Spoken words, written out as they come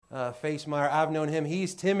Facemeyer. I've known him.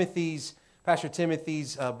 He's Pastor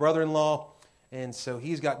Timothy's brother-in-law, and so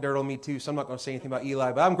he's got dirt on me too, so I'm not going to say anything about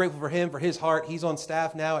Eli, but I'm grateful for him, for his heart. He's on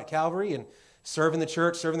staff now at Calvary and serving the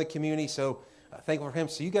church, serving the community, so thankful for him.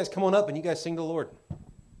 So you guys come on up and you guys sing to the Lord.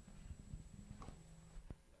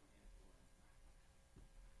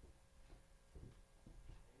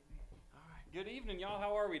 Good evening, y'all.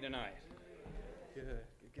 How are we tonight? Good.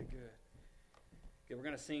 We're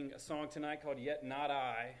going to sing a song tonight called Yet Not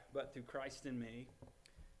I, but Through Christ in Me.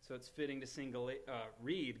 So it's fitting to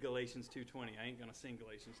read Galatians 2:20. I ain't going to sing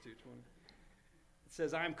Galatians 2:20. It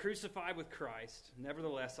says, I am crucified with Christ.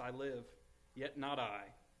 Nevertheless I live, yet not I,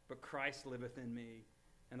 but Christ liveth in me.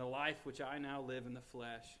 And the life which I now live in the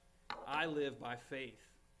flesh, I live by faith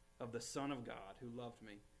of the Son of God who loved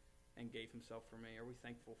me and gave himself for me. Are we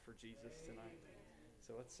thankful for Jesus tonight?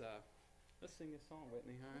 So let's sing this song,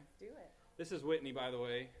 Whitney, huh? Let's do it. This is Whitney, by the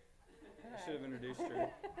way. I should have introduced her.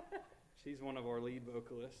 She's one of our lead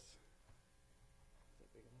vocalists. Is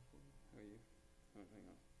that big enough for you? Oh, hang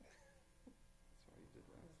on. That's why you did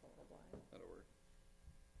that. That'll work.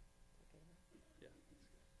 Yeah, that's good.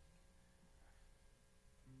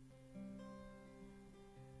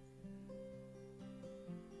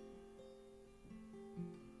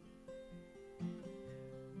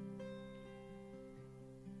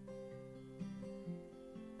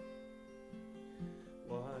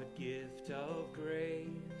 What gift of grace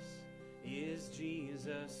is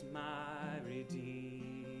Jesus my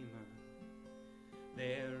Redeemer?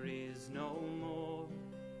 There is no more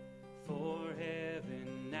for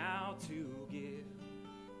heaven now to give.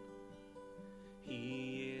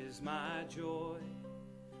 He is my joy,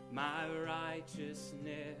 my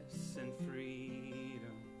righteousness and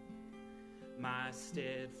freedom, my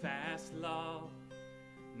steadfast love,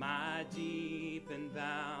 my deep and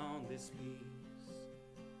boundless peace.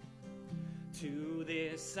 To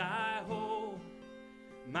this I hold,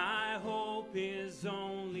 my hope is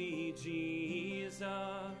only Jesus,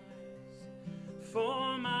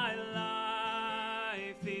 for my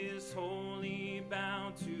life is wholly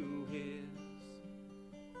bound to His.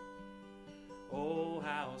 Oh,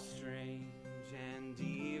 how strange and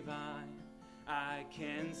divine, I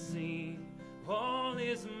can sing, all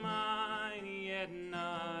is mine, yet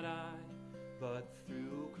not I, but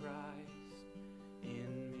through Christ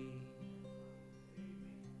in me.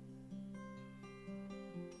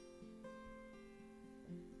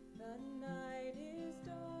 The night is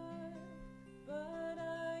dark, but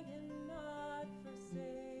I am not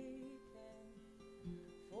forsaken,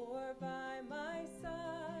 for by my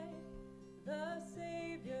side the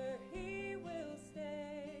Savior, He will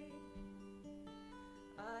stay.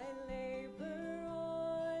 I labor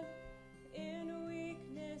on in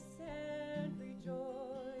weakness and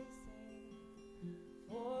rejoicing,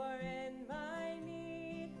 for in my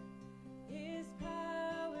need His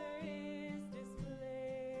power is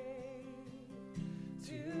displayed.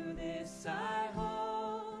 To this I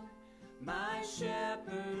hold, my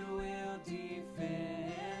shepherd will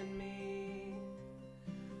defend me.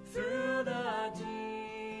 Through the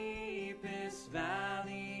deepest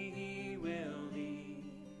valley He will lead.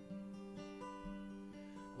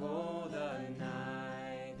 Oh, the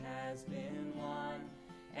night has been won,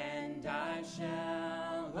 and I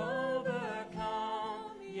shall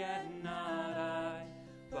overcome, yet not I,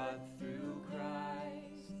 but through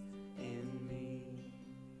Christ in me.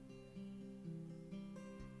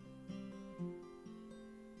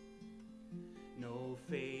 No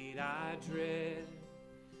fate I dread,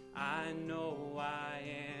 I know I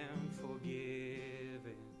am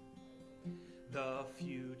forgiven. The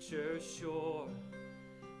future sure,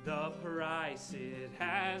 the price it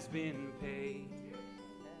has been paid.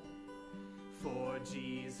 For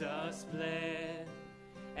Jesus bled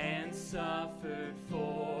and suffered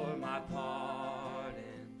for my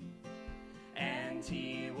pardon, and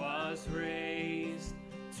He was raised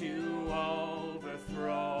to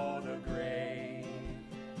overthrow the grave.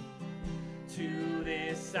 To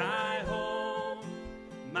this I hold,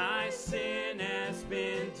 my sin has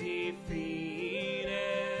been defeated.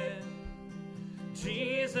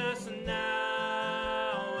 Jesus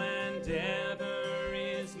now and ever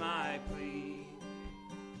is my plea.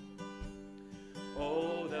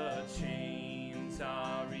 Oh, the chains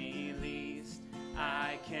are released,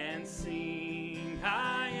 I can sing,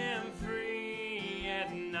 I am free,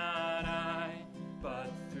 yet not I,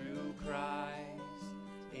 but through Christ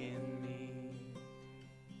in me.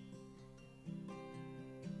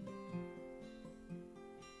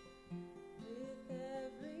 With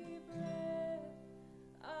every breath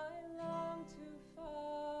I long to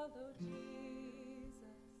follow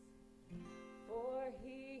Jesus, for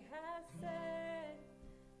He has said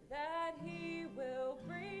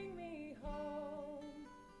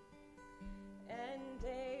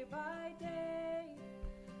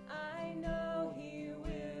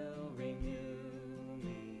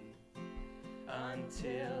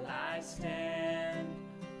till I stand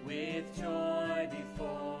with joy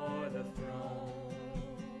before the throne.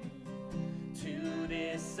 To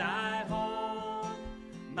this I hold,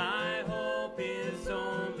 my hope is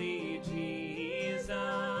only Jesus.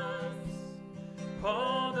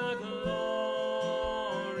 All the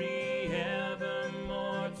glory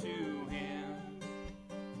evermore to Him.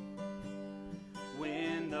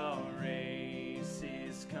 When the race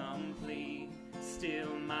is complete,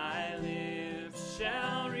 still my lips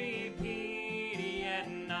shall repeat,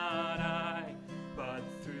 yet not I, but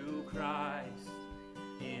through Christ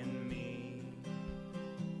in me.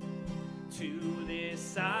 To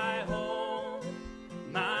this I hold,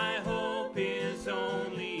 my hope is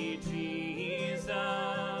only Jesus.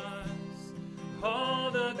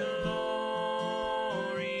 All the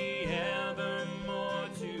glory evermore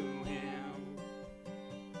to Him.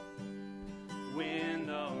 When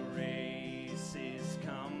the race is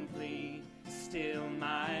complete, still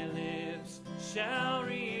my lips shall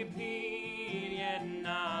repeat, yet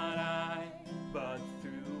not I, but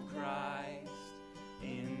through Christ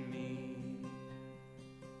in me.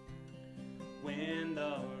 When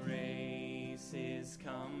the race is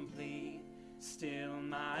complete, still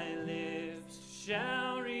my lips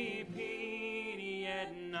shall repeat,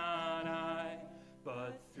 yet not I,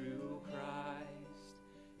 but through Christ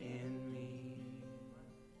in me.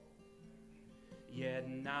 Yet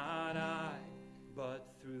not I, but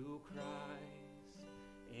through Christ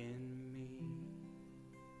in me.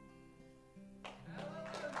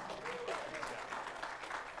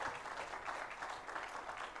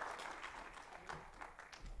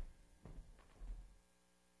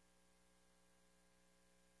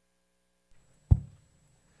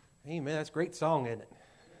 Amen. That's a great song, isn't it?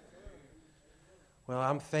 Well,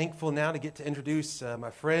 I'm thankful now to get to introduce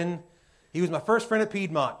my friend. He was my first friend at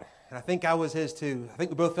Piedmont, and I think I was his too. I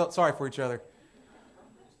think we both felt sorry for each other.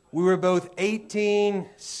 We were both 18,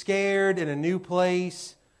 scared, in a new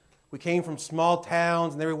place. We came from small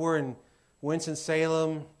towns, and there we were in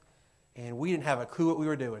Winston-Salem, and we didn't have a clue what we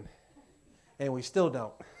were doing. And we still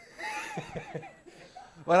don't.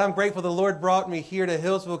 But I'm grateful the Lord brought me here to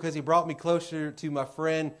Hillsville because He brought me closer to my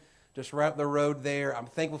friend just right up the road there. I'm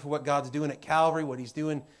thankful for what God's doing at Calvary, what He's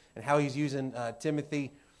doing, and how He's using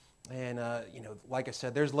Timothy. And, like I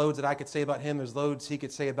said, there's loads that I could say about him. There's loads he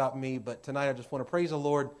could say about me. But tonight I just want to praise the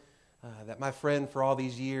Lord that my friend for all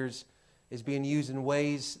these years is being used in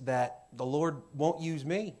ways that the Lord won't use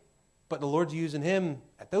me. But the Lord's using him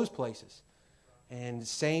at those places. And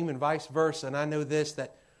same and vice versa. And I know this,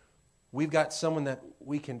 that we've got someone that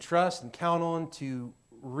we can trust and count on to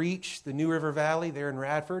reach the New River Valley there in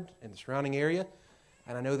Radford and the surrounding area.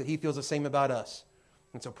 And I know that he feels the same about us.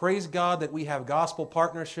 And so praise God that we have gospel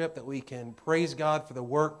partnership, that we can praise God for the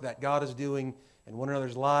work that God is doing in one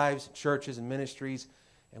another's lives, churches, and ministries.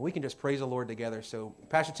 And we can just praise the Lord together. So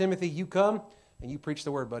Pastor Timothy, you come and you preach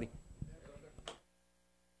the word, buddy.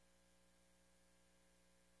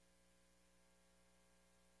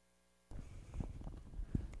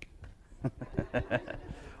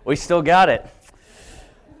 We still got it.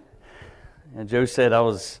 And Joe said I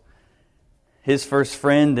was his first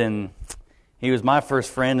friend and he was my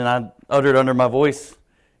first friend, and I uttered under my voice,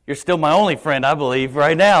 "You're still my only friend, I believe,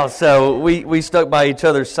 right now." So we stuck by each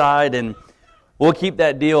other's side, and we'll keep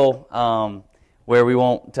that deal where we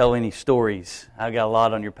won't tell any stories. I got a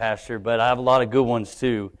lot on your pastor, but I have a lot of good ones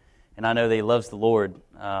too, and I know that he loves the Lord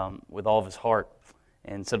with all of his heart,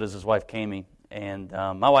 and so does his wife, Kami. And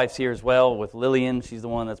my wife's here as well with Lillian. She's the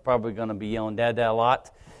one that's probably going to be yelling "Dad, Dad" a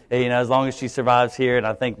lot, as long as she survives here. And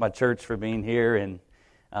I thank my church for being here. And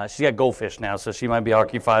she's got goldfish now, so she might be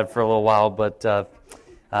occupied for a little while. But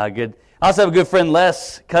good. I also have a good friend,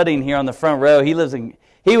 Les Cutting, here on the front row. He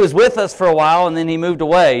was with us for a while, and then he moved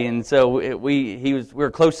away. And so we were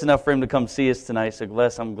close enough for him to come see us tonight. So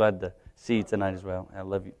Les, I'm glad to see you tonight as well. I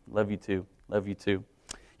love you too. Love you too.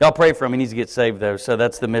 Y'all pray for him. He needs to get saved, though, so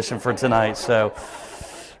that's the mission for tonight. So,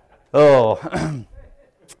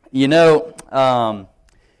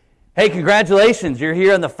 hey, congratulations. You're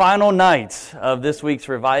here on the final night of this week's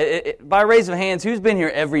revival. By raise of hands, who's been here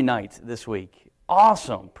every night this week?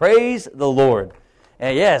 Awesome. Praise the Lord.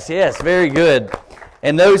 And yes, very good.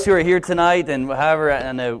 And those who are here tonight, and however,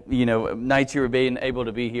 I know, nights you were being able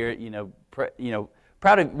to be here,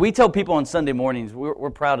 proud of. We tell people on Sunday mornings, we're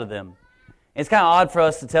proud of them. It's kind of odd for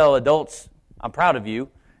us to tell adults, "I'm proud of you."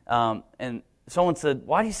 And someone said,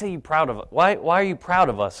 "Why do you say you're proud of us? Why are you proud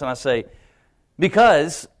of us?" And I say,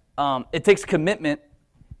 because it takes commitment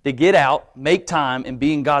to get out, make time, and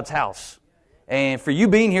be in God's house. And for you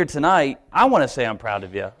being here tonight, I want to say I'm proud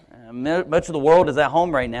of you. Much of the world is at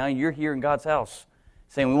home right now, and you're here in God's house.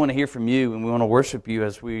 saying we want to hear from you and we want to worship you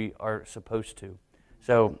as we are supposed to.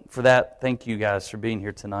 So for that, thank you guys for being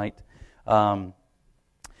here tonight. I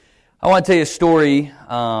want to tell you a story.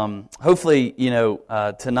 Hopefully,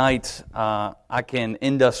 tonight I can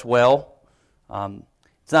end us well.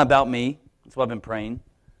 It's not about me. That's what I've been praying.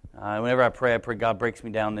 Whenever I pray God breaks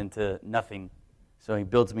me down into nothing. So He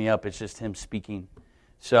builds me up. It's just Him speaking.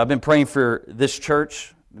 So I've been praying for this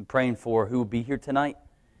church. I've been praying for who will be here tonight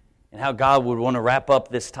and how God would want to wrap up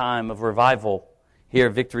this time of revival here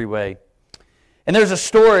at Victory Way. And there's a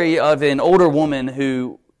story of an older woman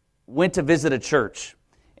who went to visit a church.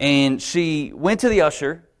 And she went to the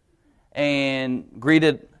usher and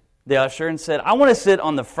greeted the usher and said, "I want to sit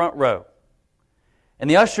on the front row." And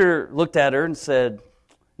the usher looked at her and said,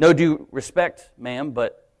 "No due respect, ma'am,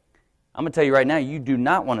 but I'm going to tell you right now, you do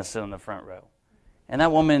not want to sit on the front row." And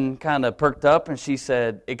that woman kind of perked up and she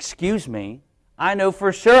said, "Excuse me, I know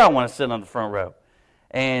for sure I want to sit on the front row."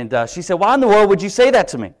 And she said, "Why in the world would you say that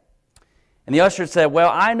to me?" And the usher said, "Well,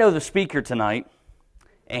 I know the speaker tonight,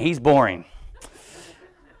 and he's boring."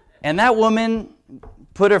 And that woman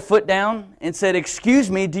put her foot down and said, "Excuse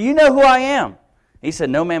me, do you know who I am?" He said,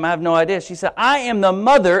 "No, ma'am, I have no idea." She said, "I am the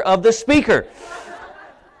mother of the speaker."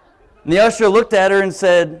 And the usher looked at her and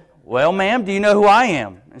said, "Well, ma'am, do you know who I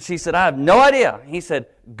am?" And she said, "I have no idea." He said,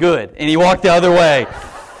 "Good." And he walked the other way.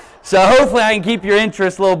 So hopefully I can keep your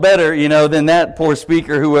interest a little better, than that poor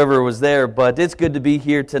speaker, whoever was there. But it's good to be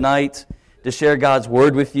here tonight to share God's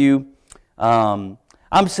Word with you. I'm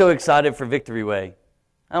so excited for Victory Way.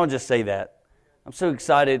 I don't just say that. I'm so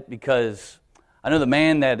excited because I know the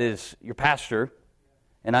man that is your pastor,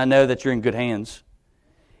 and I know that you're in good hands.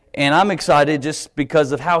 And I'm excited just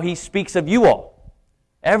because of how he speaks of you all.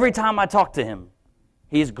 Every time I talk to him,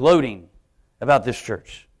 he's gloating about this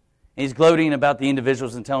church. He's gloating about the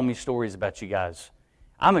individuals and telling me stories about you guys.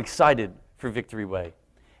 I'm excited for Victory Way.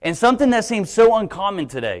 And something that seems so uncommon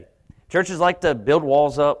today. Churches like to build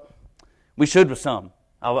walls up. We should with some.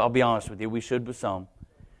 I'll be honest with you. We should with some.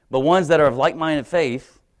 But ones that are of like-minded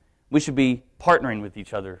faith, we should be partnering with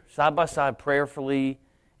each other, side by side, prayerfully,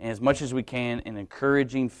 and as much as we can, in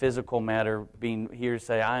encouraging physical matter, being here to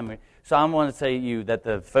say, So I want to say to you that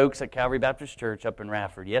the folks at Calvary Baptist Church up in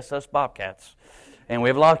Rafford, yes, us Bobcats, and we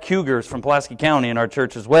have a lot of Cougars from Pulaski County in our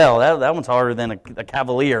church as well. That one's harder than a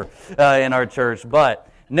Cavalier in our church.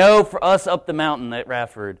 But no, for us up the mountain at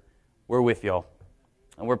Rafford, we're with y'all.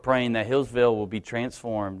 And we're praying that Hillsville will be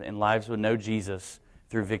transformed and lives will know Jesus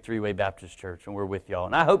through Victory Way Baptist Church. And we're with y'all.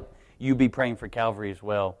 And I hope you be praying for Calvary as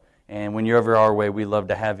well. And when you're over our way, we'd love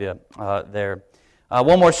to have you there.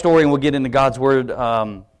 One more story, and we'll get into God's Word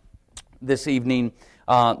this evening.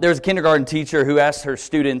 There's a kindergarten teacher who asked her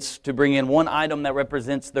students to bring in one item that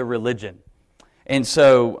represents their religion. And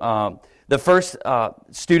so the first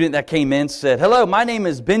student that came in said, "Hello, my name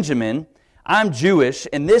is Benjamin. I'm Jewish,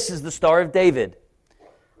 and this is the Star of David."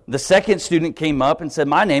 The second student came up and said,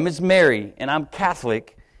 "My name is Mary, and I'm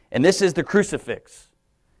Catholic, and this is the crucifix."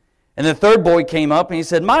 And the third boy came up and he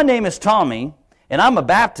said, "My name is Tommy, and I'm a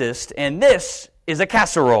Baptist, and this is a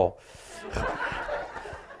casserole."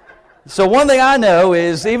 So one thing I know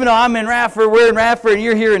is, even though I'm in Rafford, we're in Rafford, and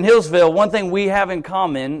you're here in Hillsville, one thing we have in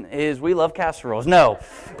common is we love casseroles. No,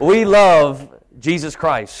 we love Jesus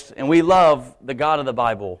Christ, and we love the God of the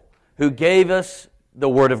Bible, who gave us the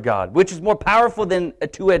Word of God, which is more powerful than a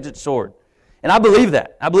two-edged sword. And I believe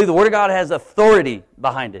that. I believe the Word of God has authority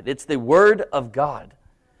behind it. It's the Word of God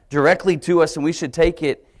directly to us, and we should take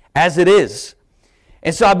it as it is.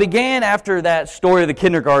 And so I began, after that story of the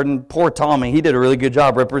kindergarten, poor Tommy, he did a really good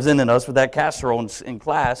job representing us with that casserole in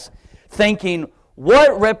class, thinking,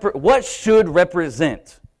 what should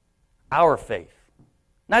represent our faith?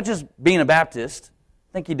 Not just being a Baptist.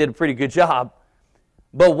 I think he did a pretty good job.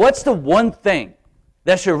 But what's the one thing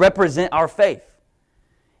that should represent our faith?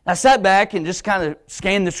 I sat back and just kind of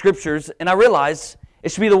scanned the Scriptures, and I realized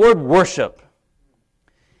it should be the word worship.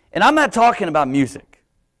 And I'm not talking about music.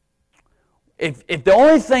 If the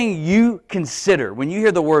only thing you consider when you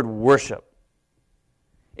hear the word worship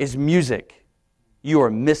is music, you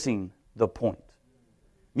are missing the point.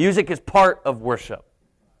 Music is part of worship.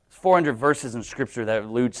 There's 400 verses in Scripture that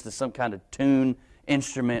alludes to some kind of tune,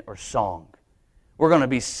 instrument, or song. We're going to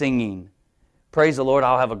be singing. Praise the Lord,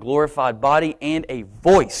 I'll have a glorified body and a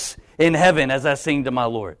voice in heaven as I sing to my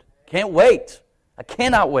Lord. Can't wait. I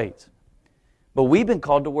cannot wait. But we've been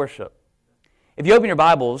called to worship. If you open your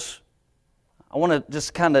Bibles, I want to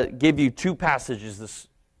just kind of give you two passages this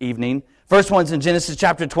evening. First one's in Genesis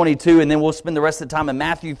chapter 22, and then we'll spend the rest of the time in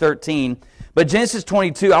Matthew 13. But Genesis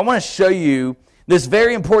 22, I want to show you this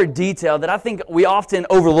very important detail that I think we often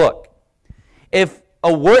overlook. If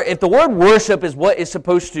if the word worship is what is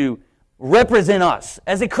supposed to represent us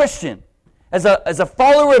as a Christian, as a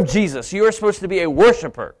follower of Jesus, you are supposed to be a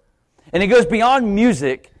worshiper. And it goes beyond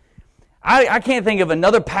music. I can't think of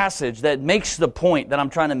another passage that makes the point that I'm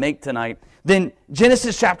trying to make tonight than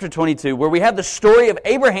Genesis chapter 22, where we have the story of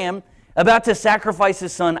Abraham about to sacrifice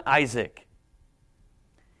his son Isaac.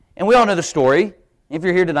 And we all know the story. If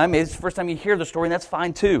you're here tonight, maybe it's the first time you hear the story, and that's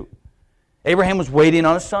fine too. Abraham was waiting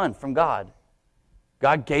on a son from God.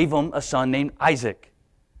 God gave him a son named Isaac.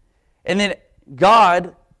 And then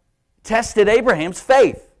God tested Abraham's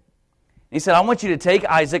faith. He said, I want you to take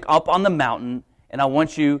Isaac up on the mountain, and I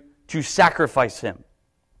want you to sacrifice him.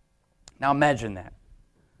 Now imagine that.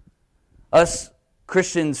 Us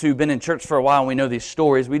Christians who've been in church for a while and we know these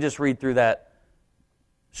stories, we just read through that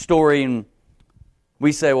story and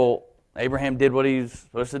we say, well, Abraham did what he was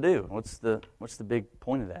supposed to do. What's the big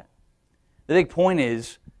point of that? The big point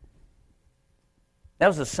is, that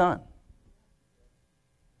was his son.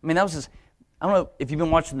 I mean, that was his... I don't know if you've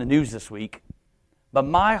been watching the news this week, but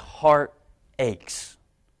my heart aches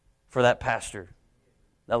for that pastor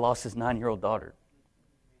that lost his 9-year-old daughter.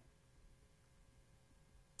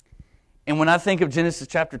 And when I think of Genesis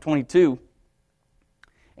chapter 22,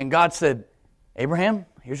 and God said, Abraham,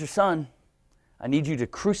 here's your son. I need you to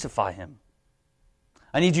crucify him.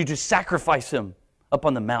 I need you to sacrifice him up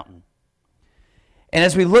on the mountain. And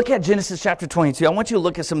as we look at Genesis chapter 22, I want you to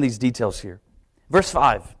look at some of these details here. Verse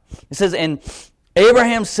 5, it says, And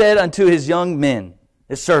Abraham said unto his young men,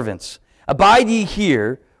 his servants, Abide ye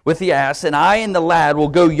here with the ass, and I and the lad will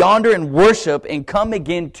go yonder and worship and come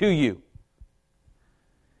again to you.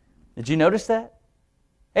 Did you notice that?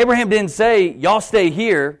 Abraham didn't say, y'all stay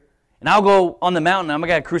here, and I'll go on the mountain, and I'm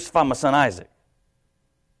going to crucify my son Isaac.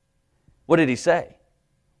 What did he say?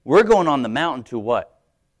 We're going on the mountain to what?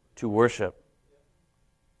 To worship.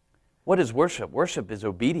 What is worship? Worship is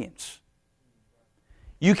obedience.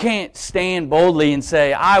 You can't stand boldly and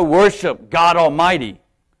say, I worship God Almighty,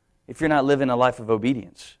 if you're not living a life of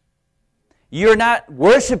obedience. You're not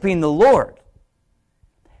worshiping the Lord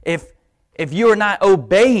if you are not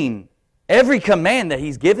obeying every command that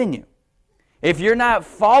He's given you. If you're not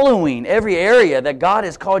following every area that God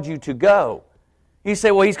has called you to go. You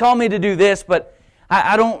say, well, He's called me to do this, but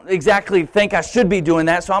I don't exactly think I should be doing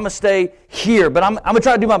that, so I'm going to stay here. But I'm going to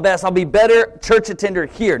try to do my best. I'll be better church attender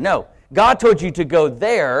here. No, God told you to go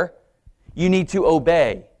there. You need to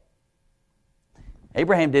obey.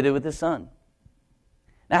 Abraham did it with his son.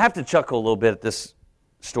 Now, I have to chuckle a little bit at this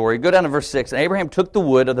story. Go down to verse 6. And Abraham took the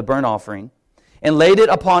wood of the burnt offering and laid it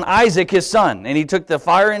upon Isaac his son. And he took the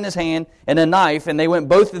fire in his hand and a knife, and they went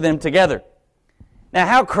both of them together. Now,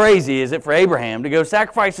 how crazy is it for Abraham to go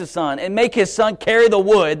sacrifice his son and make his son carry the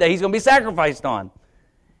wood that he's going to be sacrificed on?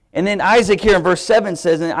 And then Isaac here in verse 7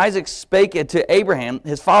 says, And Isaac spake it to Abraham,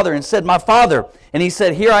 his father, and said, My father. And he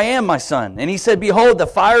said, Here I am, my son. And he said, Behold, the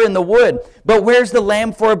fire and the wood, but where's the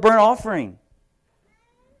lamb for a burnt offering?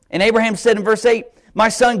 And Abraham said in verse 8, My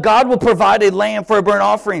son, God will provide a lamb for a burnt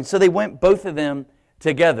offering. So they went both of them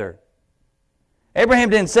together. Abraham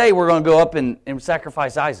didn't say, we're going to go up and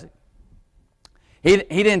sacrifice Isaac. He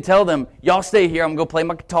didn't tell them, y'all stay here, I'm going to go play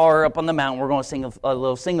my guitar up on the mountain, we're going to sing a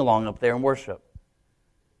little sing-along up there and worship.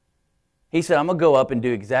 He said, I'm going to go up and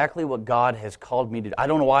do exactly what God has called me to do. I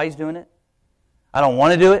don't know why He's doing it. I don't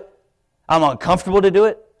want to do it. I'm uncomfortable to do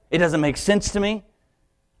it. It doesn't make sense to me.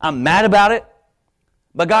 I'm mad about it.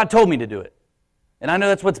 But God told me to do it. And I know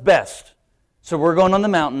that's what's best. So we're going on the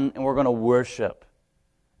mountain and we're going to worship.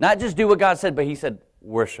 Not just do what God said, but He said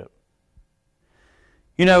worship.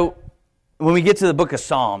 You know, when we get to the book of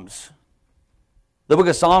Psalms, the book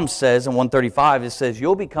of Psalms says in 135, it says,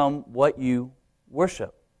 you'll become what you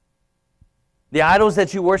worship. The idols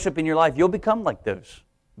that you worship in your life, you'll become like those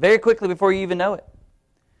very quickly before you even know it.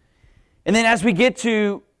 And then as we get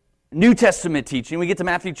to New Testament teaching, we get to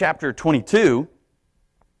Matthew chapter 22,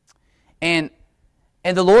 and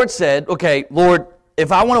the Lord said, okay, Lord,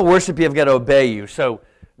 if I want to worship you, I've got to obey you. So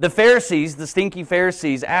the Pharisees, the stinky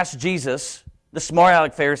Pharisees, asked Jesus, the smart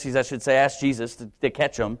aleck Pharisees, I should say, asked Jesus to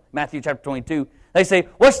catch them. Matthew chapter 22. They say,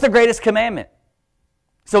 what's the greatest commandment?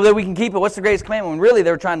 So that we can keep it, what's the greatest commandment? When really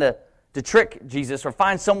they were trying to trick Jesus or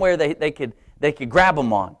find somewhere they could grab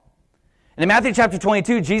him on. And in Matthew chapter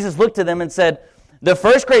 22, Jesus looked to them and said, the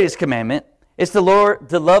first greatest commandment is to love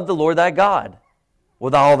the Lord thy God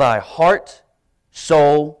with all thy heart,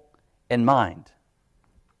 soul, and mind.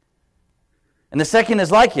 And the second is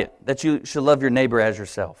like it, that you should love your neighbor as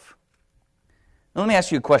yourself. Now let me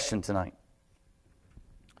ask you a question tonight.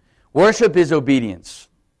 Worship is obedience.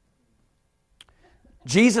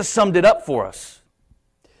 Jesus summed it up for us.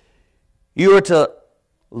 You are to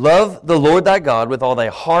Love the Lord thy God with all thy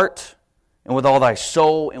heart, and with all thy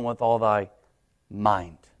soul, and with all thy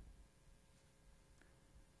mind.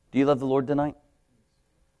 Do you love the Lord tonight?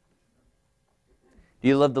 Do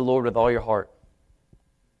you love the Lord with all your heart?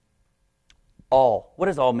 All. What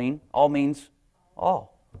does all mean? All means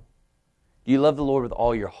all. Do you love the Lord with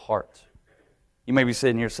all your heart? You may be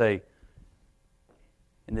sitting here say,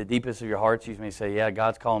 in the deepest of your hearts, you may say, yeah,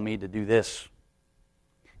 God's calling me to do this.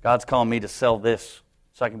 God's calling me to sell this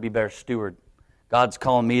so I can be a better steward. God's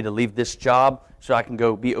calling me to leave this job so I can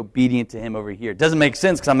go be obedient to Him over here. It doesn't make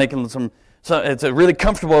sense because I'm making it's really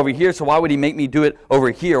comfortable over here, so why would He make me do it over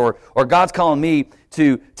here? Or God's calling me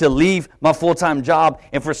to leave my full-time job,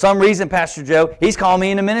 and for some reason, Pastor Joe, He's calling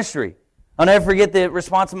me into ministry. I'll never forget the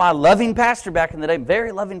response of my loving pastor back in the day,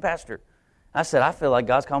 very loving pastor. I said, I feel like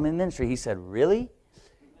God's calling me into ministry. He said, really?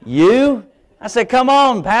 You? I said, come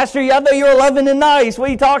on, Pastor, I thought you were loving and nice. What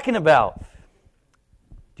are you talking about?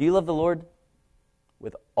 Do you love the Lord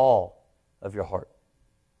with all of your heart?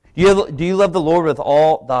 Do you love the Lord with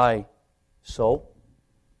all thy soul?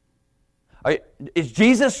 Is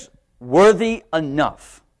Jesus worthy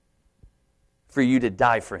enough for you to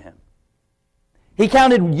die for Him? He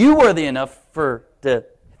counted you worthy enough for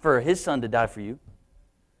His Son to die for you.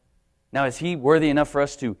 Now, is He worthy enough for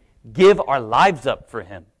us to give our lives up for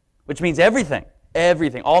Him? Which means everything.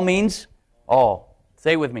 Everything. All means all.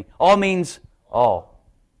 Say it with me. All means all.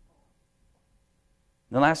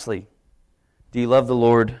 And lastly, do you love the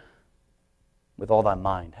Lord with all thy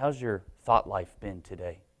mind? How's your thought life been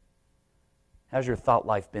today? How's your thought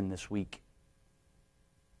life been this week?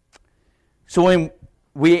 So when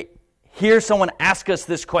we hear someone ask us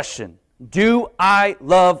this question, do I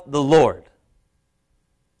love the Lord?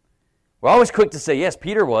 We're always quick to say, yes,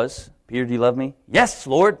 Peter was. Peter, do you love me? Yes,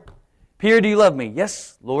 Lord. Peter, do you love me?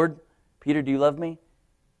 Yes, Lord. Peter, do you love me?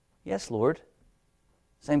 Yes, Lord.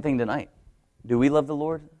 Same thing tonight. Do we love the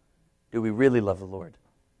Lord? Do we really love the Lord?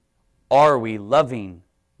 Are we loving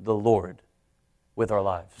the Lord with our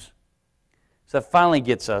lives? So that finally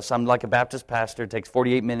gets us. I'm like a Baptist pastor. It takes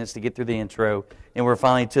 48 minutes to get through the intro, and we're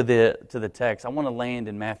finally to the text. I want to land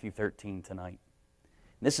in Matthew 13 tonight.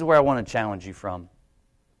 And this is where I want to challenge you from.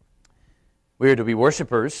 We are to be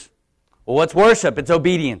worshipers. Well, what's worship? It's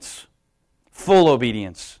obedience. Full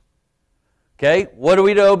obedience. Okay? What are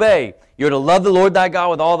we to obey? You're to love the Lord thy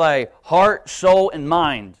God with all thy heart, soul, and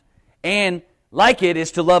mind. And like it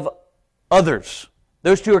is to love others.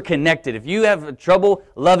 Those two are connected. If you have trouble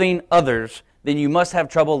loving others, then you must have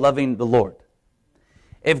trouble loving the Lord.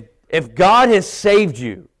 If God has saved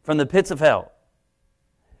you from the pits of hell,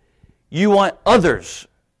 you want others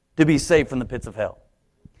to be saved from the pits of hell.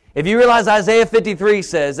 If you realize Isaiah 53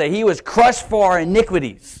 says that He was crushed for our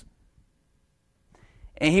iniquities,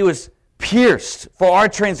 and He was pierced for our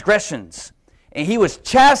transgressions, and He was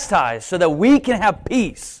chastised so that we can have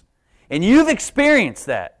peace, and you've experienced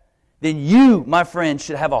that, then you, my friend,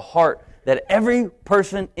 should have a heart that every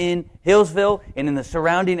person in Hillsville and in the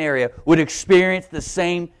surrounding area would experience the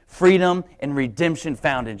same freedom and redemption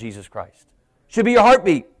found in Jesus Christ. Should be your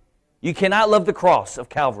heartbeat. You cannot love the cross of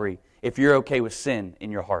Calvary if you're okay with sin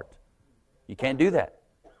in your heart. You can't do that.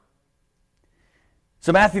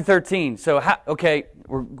 So Matthew 13. So,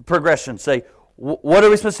 progression. Say, what are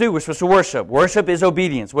we supposed to do? We're supposed to worship. Worship is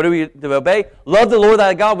obedience. What are we to obey? Love the Lord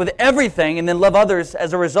thy God with everything, and then love others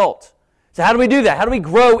as a result. So how do we do that? How do we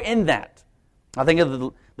grow in that? I think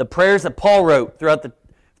of the prayers that Paul wrote throughout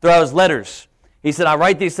his letters. He said, I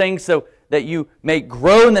write these things so that you may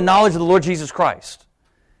grow in the knowledge of the Lord Jesus Christ.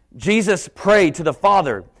 Jesus prayed to the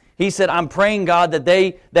Father. He said, I'm praying, God,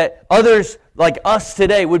 that others like us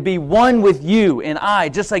today would be one with you and I,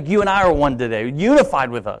 just like you and I are one today, unified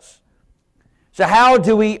with us. So how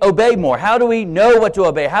do we obey more? How do we know what to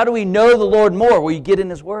obey? How do we know the Lord more? Well, you get in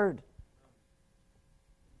His Word.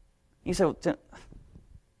 You say,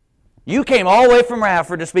 you came all the way from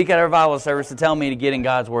Radford to speak at our revival service to tell me to get in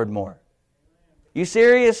God's Word more. You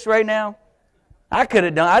serious right now? I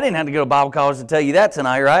didn't have to go to Bible college to tell you that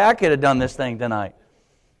tonight, right? I could have done this thing tonight.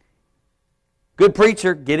 Good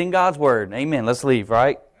preacher, get in God's Word. Amen. Let's leave,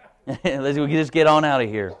 right? Let's just get on out of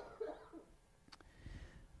here.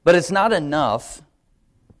 But it's not enough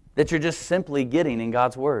that you're just simply getting in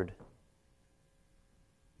God's Word.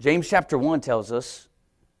 James chapter 1 tells us,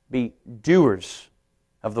 be doers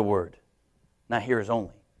of the Word, not hearers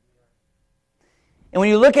only. And when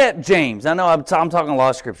you look at James, I know I'm talking a lot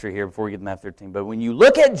of Scripture here before we get to Matthew 13, but when you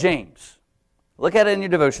look at James, look at it in your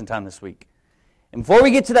devotion time this week. And before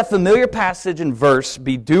we get to that familiar passage and verse,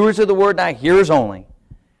 be doers of the Word, not hearers only,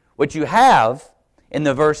 what you have in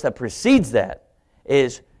the verse that precedes that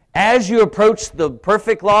is, as you approach the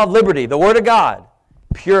perfect law of liberty, the Word of God,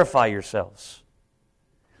 purify yourselves.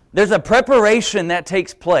 There's a preparation that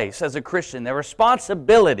takes place as a Christian, the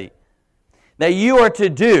responsibility that you are to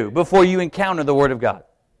do before you encounter the Word of God.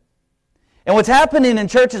 And what's happening in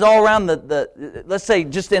churches all around let's say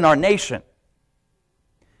just in our nation,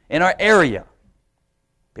 in our area,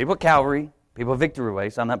 people at Calvary, people at Victory Way,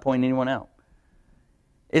 so I'm not pointing anyone out,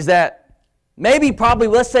 is that probably,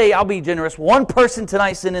 let's say, I'll be generous, one person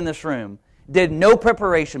tonight sitting in this room did no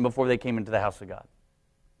preparation before they came into the house of God.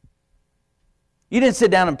 You didn't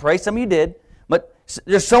sit down and pray. Some of you did. But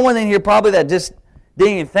there's someone in here probably that just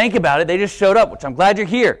didn't even think about it. They just showed up, which I'm glad you're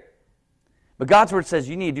here. But God's Word says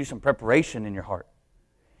you need to do some preparation in your heart.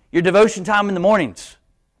 Your devotion time in the mornings.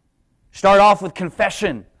 Start off with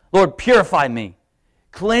confession. Lord, purify me.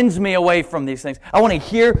 Cleanse me away from these things. I want to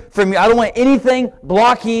hear from you. I don't want anything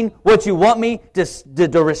blocking what you want me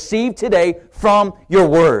to receive today from your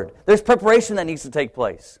Word. There's preparation that needs to take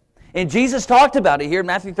place. And Jesus talked about it here in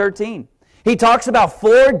Matthew 13. He talks about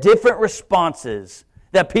 4 different responses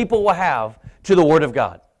that people will have to the Word of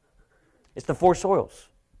God. It's the 4 soils.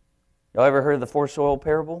 Y'all ever heard of the 4 soil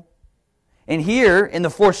parable? And here in the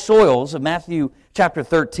 4 soils of Matthew chapter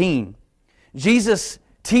 13, Jesus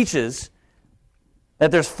teaches that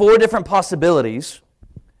there's 4 different possibilities.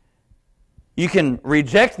 You can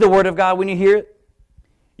reject the Word of God when you hear it.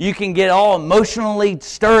 You can get all emotionally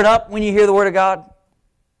stirred up when you hear the Word of God.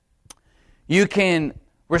 You can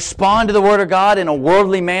respond to the Word of God in a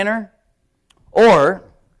worldly manner. Or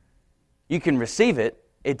you can receive it,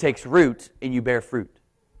 it takes root, and you bear fruit.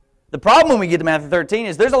 The problem when we get to Matthew 13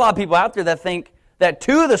 is there's a lot of people out there that think that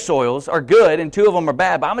 2 of the soils are good and 2 of them are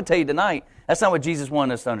bad. But I'm going to tell you tonight, that's not what Jesus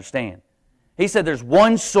wanted us to understand. He said there's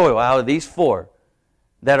 1 soil out of these 4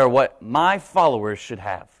 that are what my followers should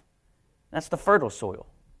have. That's the fertile soil.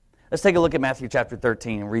 Let's take a look at Matthew chapter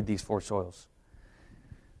 13 and read these 4 soils.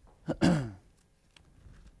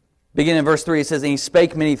 Beginning in verse 3, it says, "And he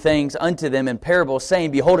spake many things unto them in parables,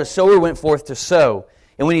 saying, Behold, a sower went forth to sow.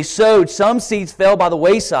 And when he sowed, some seeds fell by the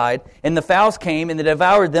wayside, and the fowls came, and they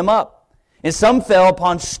devoured them up. And some fell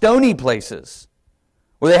upon stony places,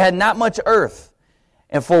 where they had not much earth.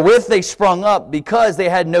 And forthwith they sprung up, because they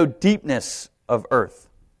had no deepness of earth.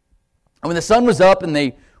 And when the sun was up, and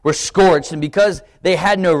they were scorched, and because they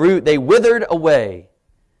had no root, they withered away.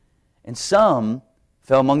 And some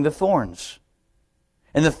fell among the thorns.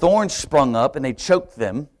 And the thorns sprung up, and they choked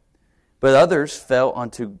them. But others fell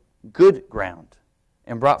onto good ground,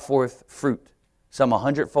 and brought forth fruit, some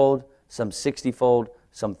 100-fold, some 60-fold,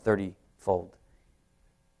 some 30-fold.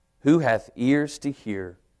 Who hath ears to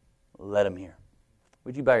hear, let him hear."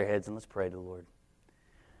 Would you bow your heads and let's pray to the Lord.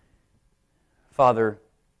 Father,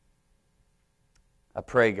 I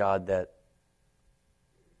pray, God, that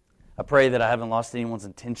I haven't lost anyone's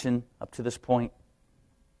intention up to this point,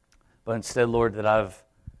 but instead, Lord, that I've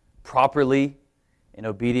properly and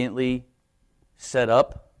obediently set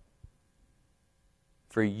up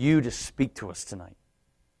for you to speak to us tonight.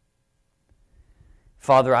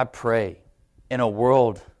 Father, I pray in a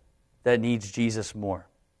world that needs Jesus more,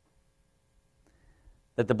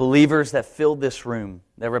 that the believers that filled this room,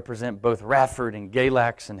 that represent both Radford and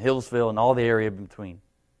Galax and Hillsville and all the area in between,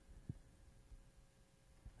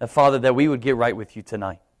 that, Father, that we would get right with you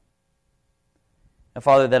tonight. And,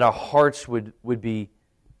 Father, that our hearts would be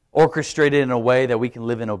orchestrated in a way that we can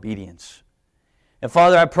live in obedience. And,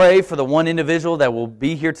 Father, I pray for the one individual that will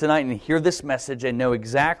be here tonight and hear this message and know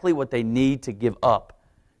exactly what they need to give up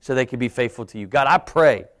so they can be faithful to you. God, I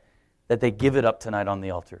pray that they give it up tonight on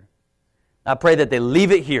the altar. I pray that they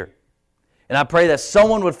leave it here. And I pray that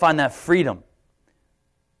someone would find that freedom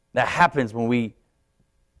that happens when we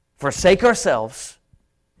forsake ourselves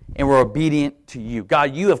and we're obedient to you.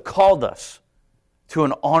 God, you have called us to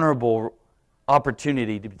an honorable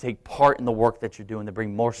opportunity to take part in the work that you're doing to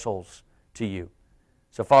bring more souls to you.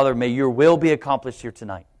 So, Father, may your will be accomplished here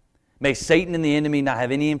tonight. May Satan and the enemy not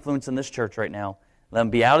have any influence in this church right now. Let them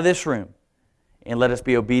be out of this room, and let us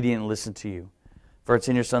be obedient and listen to you. For it's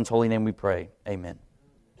in your Son's holy name we pray. Amen.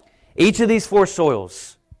 Each of these 4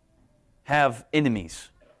 soils have enemies.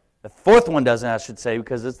 The 4th one doesn't, I should say,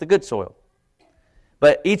 because it's the good soil.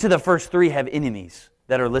 But each of the first 3 have enemies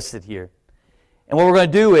that are listed here. And what we're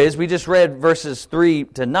going to do is, we just read verses 3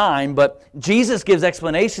 to 9, but Jesus gives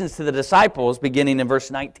explanations to the disciples beginning in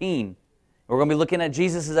verse 19. We're going to be looking at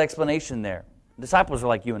Jesus' explanation there. The disciples are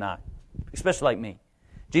like you and I, especially like me.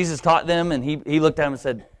 Jesus taught them, and he looked at them and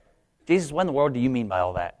said, Jesus, what in the world do you mean by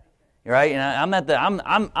all that? Right? And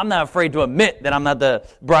I'm not afraid to admit that I'm not the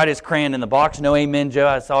brightest crayon in the box. No amen, Joe.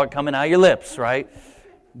 I saw it coming out of your lips, right?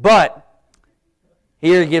 But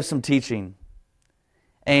here he gives some teaching.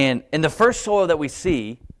 And in the first soil that we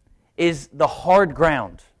see is the hard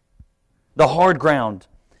ground. The hard ground.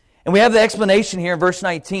 And we have the explanation here in verse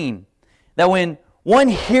 19, that when one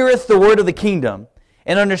heareth the word of the kingdom,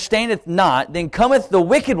 and understandeth not, then cometh the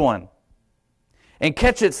wicked one, and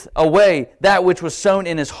catcheth away that which was sown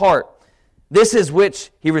in his heart. This is which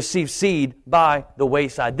he received seed by the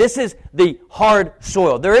wayside. This is the hard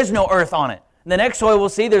soil. There is no earth on it. In the next soil we'll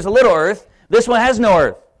see there's a little earth. This one has no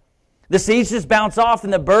earth. The seeds just bounce off,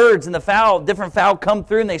 and the birds and the fowl, different fowl come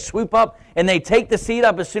through, and they swoop up, and they take the seed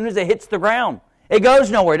up as soon as it hits the ground. It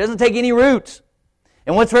goes nowhere. It doesn't take any roots.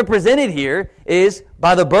 And what's represented here is,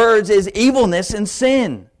 by the birds, is evilness and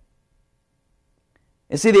sin.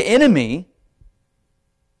 And see, the enemy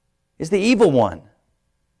is the evil one.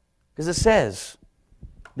 Because it says,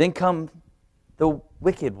 then come the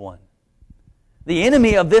wicked one. The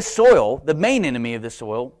enemy of this soil, the main enemy of this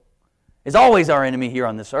soil, is always our enemy here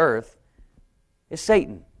on this earth, is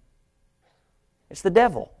Satan. It's the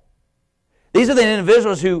devil. These are the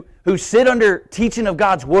individuals who sit under teaching of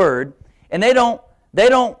God's Word, and they don't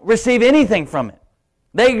receive anything from it.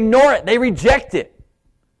 They ignore it. They reject it.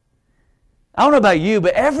 I don't know about you,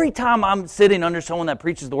 but every time I'm sitting under someone that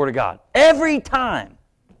preaches the Word of God, every time,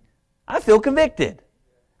 I feel convicted.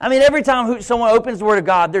 I mean, every time someone opens the Word of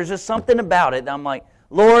God, there's just something about it that I'm like,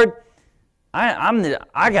 Lord,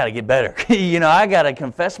 I got to get better. I got to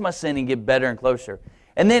confess my sin and get better and closer.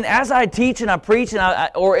 And then as I teach and I preach,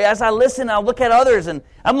 or as I listen, I'll look at others, and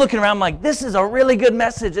I'm looking around, I'm like, this is a really good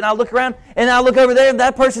message. And I look around, and I look over there, and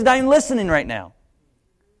that person's not even listening right now.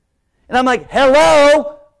 And I'm like,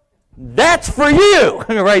 hello, that's for you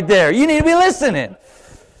right there. You need to be listening. And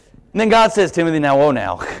then God says, Timothy, now, whoa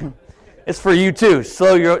now. It's for you too.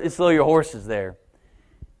 Slow your horses there.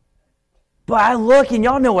 But I look, and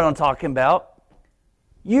y'all know what I'm talking about.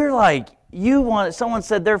 You're like, someone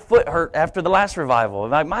said their foot hurt after the last revival.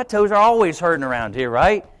 Like, my toes are always hurting around here,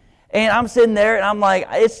 right? And I'm sitting there, and I'm like,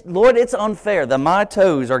 Lord, it's unfair that my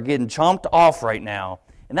toes are getting chomped off right now,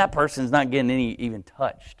 and that person's not getting even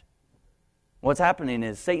touched. What's happening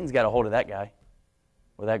is Satan's got a hold of that guy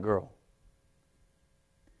or that girl.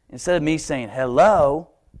 Instead of me saying, hello,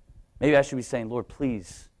 maybe I should be saying, Lord,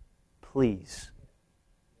 please,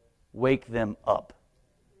 wake them up.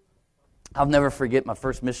 I'll never forget my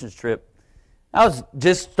first missions trip. I was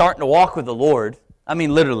just starting to walk with the Lord. I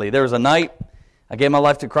mean, literally, there was a night, I gave my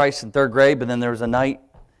life to Christ in 3rd grade, but then there was a night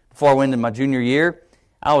before I went into my junior year,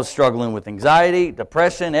 I was struggling with anxiety,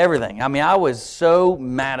 depression, everything. I mean, I was so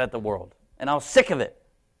mad at the world, and I was sick of it.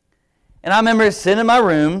 And I remember sitting in my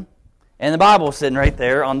room, and the Bible was sitting right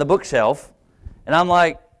there on the bookshelf, and I'm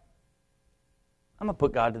like, I'm going to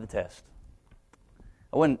put God to the test.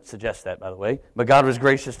 I wouldn't suggest that, by the way, but God was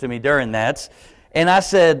gracious to me during that. And I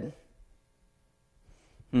said,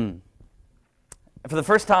 And for the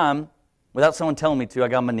first time, without someone telling me to, I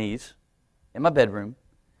got on my knees in my bedroom,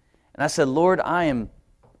 and I said, Lord, I am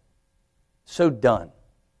so done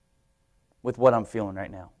with what I'm feeling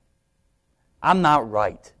right now. I'm not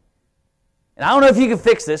right. And I don't know if you can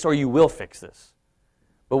fix this or you will fix this,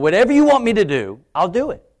 but whatever you want me to do, I'll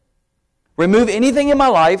do it. Remove anything in my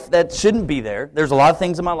life that shouldn't be there. There's a lot of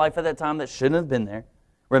things in my life at that time that shouldn't have been there.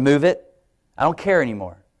 Remove it. I don't care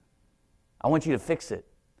anymore. I want you to fix it.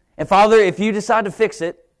 And Father, if you decide to fix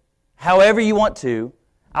it, however you want to,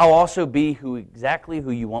 I'll also be exactly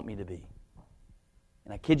who you want me to be.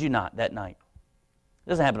 And I kid you not, that night, it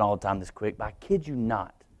doesn't happen all the time this quick, but I kid you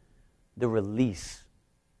not, the release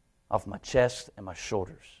off my chest and my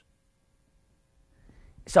shoulders.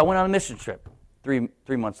 So I went on a mission trip 3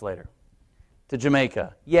 months later to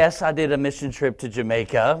Jamaica. Yes, I did a mission trip to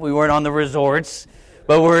Jamaica. We weren't on the resorts,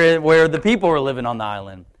 but we're where the people were living on the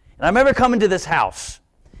island. And I remember coming to this house,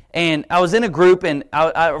 and I was in a group, and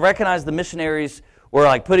I recognized the missionaries were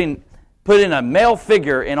like putting a male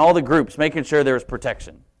figure in all the groups, making sure there was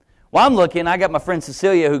protection. While I'm looking, I got my friend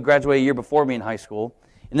Cecilia, who graduated a year before me in high school,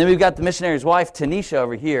 and then we've got the missionary's wife, Tanisha,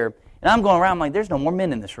 over here, and I'm going around, I'm like, there's no more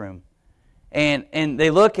men in this room. And they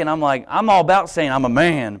look, and I'm like, I'm all about saying I'm a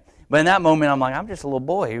man, but in that moment, I'm like, I'm just a little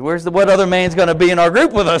boy. What other man's going to be in our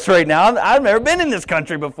group with us right now? I've never been in this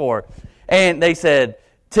country before. And they said,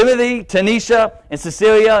 Timothy, Tanisha, and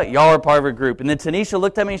Cecilia, y'all are part of a group. And then Tanisha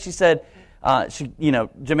looked at me and she said,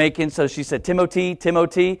 Jamaican, so she said,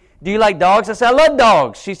 Timothy, do you like dogs? I said, I love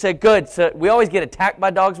dogs. She said, good. So we always get attacked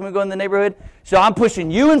by dogs when we go in the neighborhood. So I'm pushing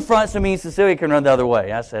you in front so me and Cecilia can run the other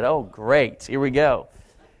way. I said, oh, great. Here we go.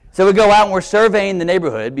 So we go out and we're surveying the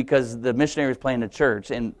neighborhood because the missionary was planning a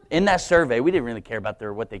church. And in that survey, we didn't really care about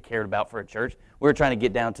what they cared about for a church. We were trying to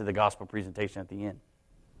get down to the gospel presentation at the end.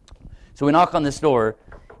 So we knock on this door,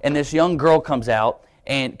 and this young girl comes out,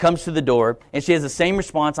 and comes to the door, and she has the same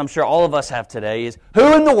response I'm sure all of us have today is,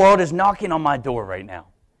 who in the world is knocking on my door right now?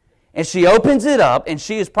 And she opens it up, and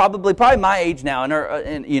she is probably my age now,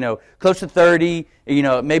 close to 30,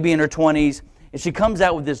 maybe in her 20s, and she comes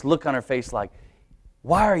out with this look on her face like,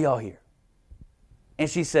 why are y'all here? And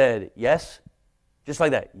she said, yes, just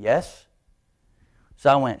like that, yes. So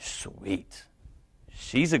I went, sweet,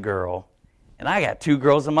 she's a girl, and I got 2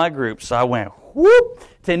 girls in my group, so I went, whoop,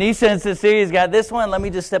 Tanisha and Cecilia's got this one, let me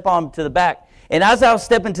just step on to the back. And as I was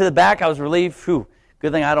stepping to the back, I was relieved, phew,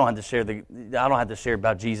 good thing I don't have to share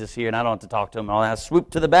about Jesus here, and I don't have to talk to him and all that. I swoop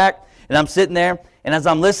to the back, and I'm sitting there, and as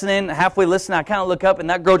I'm listening, halfway listening, I kind of look up, and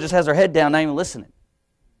that girl just has her head down, not even listening.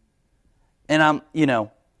 And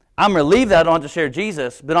I'm relieved that I don't have to share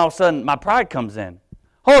Jesus, but all of a sudden, my pride comes in.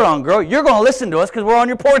 Hold on, girl, you're going to listen to us because we're on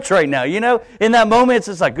your porch right now, In that moment, it's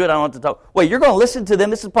just like, good, I don't have to talk. Wait, you're going to listen to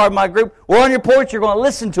them. This is part of my group. We're on your porch. You're going to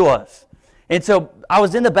listen to us. And so I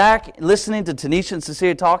was in the back listening to Tanisha and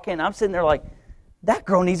Cecilia talking, and I'm sitting there like, that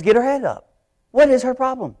girl needs to get her head up. What is her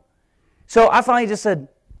problem? So I finally just said,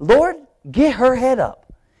 Lord, get her head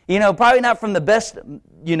up. Probably not from the best,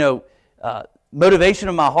 motivation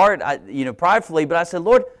of my heart, pridefully, but I said,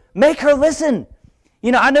 Lord, make her listen.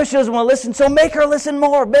 I know she doesn't want to listen, so make her listen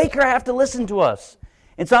more. Make her have to listen to us.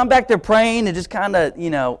 And so I'm back there praying and just kind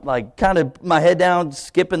of, my head down,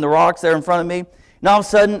 skipping the rocks there in front of me. And all of a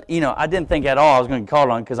sudden, I didn't think at all I was going to get called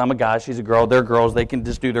on because I'm a guy, she's a girl, they're girls, they can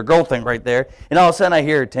just do their girl thing right there. And all of a sudden I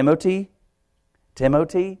hear, Timothy?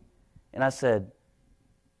 And I said,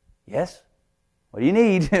 yes? What do you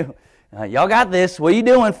need? Y'all got this. What are you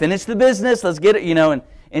doing? Finish the business. Let's get it,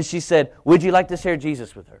 And she said, would you like to share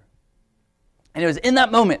Jesus with her? And it was in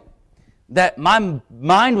that moment that my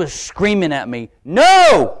mind was screaming at me,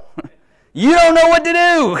 no! You don't know what to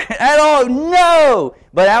do at all. No!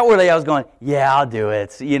 But outwardly I was going, yeah, I'll do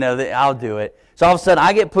it. I'll do it. So all of a sudden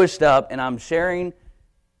I get pushed up and I'm sharing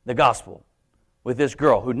the gospel with this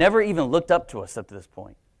girl who never even looked up to us up to this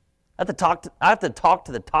point. I have to talk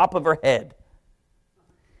to the top of her head.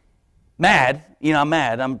 Mad. I'm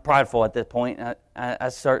mad. I'm prideful at this point. I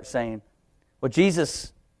start saying, well,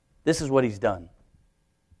 Jesus, this is what he's done. And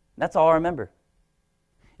that's all I remember.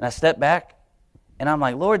 And I step back, and I'm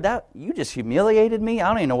like, Lord, you just humiliated me. I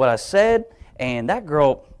don't even know what I said. And that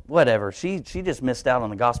girl, whatever, she just missed out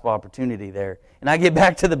on the gospel opportunity there. And I get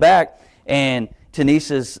back to the back, and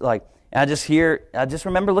Tanisha's like, I just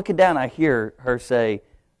remember looking down, I hear her say,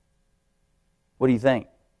 what do you think?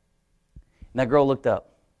 And that girl looked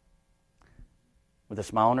up with a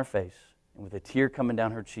smile on her face and with a tear coming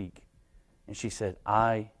down her cheek. And she said,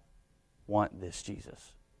 I want this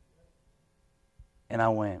Jesus. And I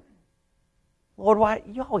went, Lord, why?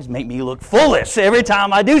 You always make me look foolish every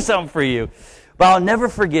time I do something for you. But I'll never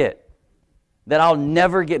forget that I'll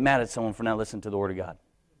never get mad at someone for not listening to the Word of God.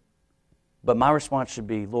 But my response should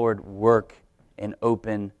be, Lord, work and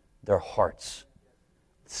open their hearts.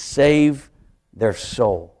 Save their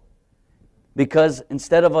soul. Because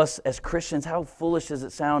instead of us as Christians, how foolish does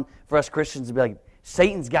it sound for us Christians to be like,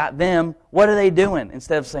 Satan's got them, what are they doing?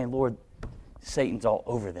 Instead of saying, Lord, Satan's all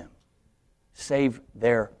over them. Save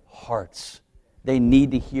their hearts. They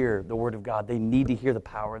need to hear the Word of God. They need to hear the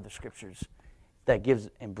power of the Scriptures that gives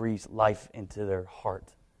and breathes life into their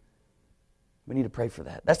heart. We need to pray for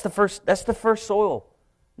that. That's the first soil.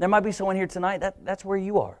 There might be someone here tonight, that's where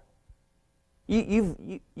you are.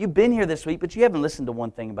 You've been here this week, but you haven't listened to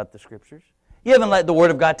one thing about the Scriptures. You haven't let the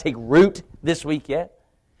Word of God take root this week yet.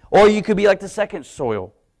 Or you could be like the second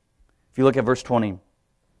soil. If you look at verse 20.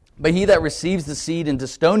 But he that receives the seed into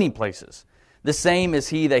stony places, the same is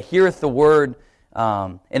he that heareth the word,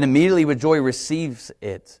 and immediately with joy receives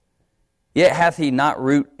it. Yet hath he not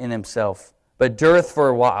root in himself, but dureth for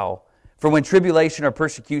a while. For when tribulation or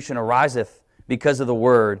persecution ariseth because of the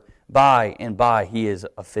word, by and by he is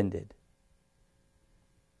offended.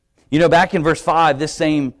 Back in verse 5, this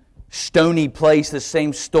same stony place, this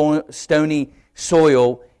same stony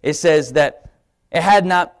soil, it says that it had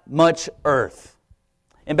not much earth.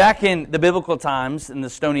 And back in the biblical times, in the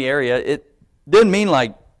stony area, it didn't mean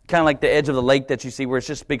kind of like the edge of the lake that you see where it's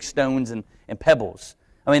just big stones and pebbles.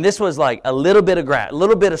 I mean, this was like a little bit of grass, a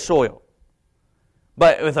little bit of soil.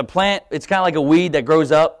 But with a plant, it's kind of like a weed that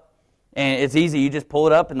grows up, and it's easy. You just pull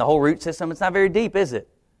it up, and the whole root system, it's not very deep, is it?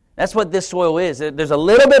 That's what this soil is. There's a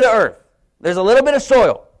little bit of earth. There's a little bit of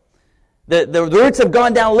soil. The roots have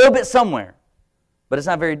gone down a little bit somewhere, but it's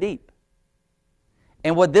not very deep.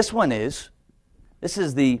 And what this one is, this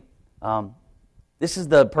is the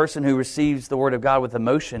person who receives the Word of God with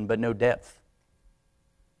emotion but no depth.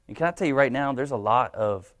 And can I tell you right now, there's a lot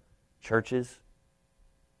of churches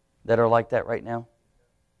that are like that right now.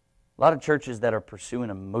 A lot of churches that are pursuing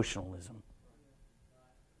emotionalism.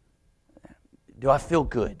 Do I feel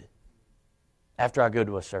good after I go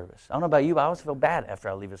to a service? I don't know about you, but I always feel bad after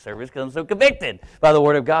I leave a service because I'm so convicted by the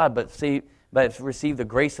Word of God, but receive the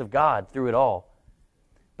grace of God through it all.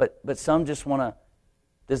 But some just want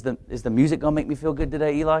to, is the music going to make me feel good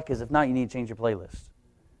today, Eli? Because if not, you need to change your playlist.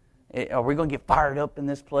 Are we going to get fired up in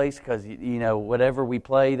this place because, whatever we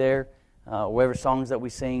play there, whatever songs that we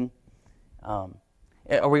sing,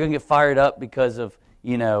 are we going to get fired up because of,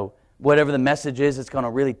 whatever the message is, it's going to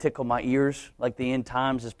really tickle my ears like the end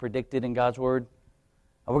times is predicted in God's Word?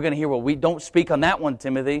 Are we going to hear we don't speak on that one,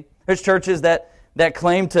 Timothy? There's churches that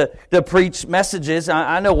claim to preach messages.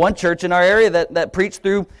 I know one church in our area that preached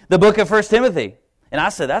through the book of 1 Timothy. And I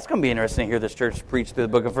said, that's going to be interesting to hear this church preach through the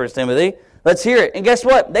book of 1 Timothy. Let's hear it. And guess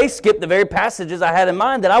what? They skipped the very passages I had in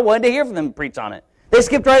mind that I wanted to hear from them preach on it. They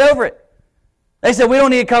skipped right over it. They said, we don't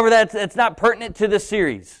need to cover that. It's not pertinent to this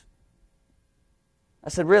series. I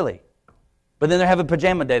said, really? But then they're having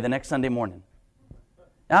pajama day the next Sunday morning.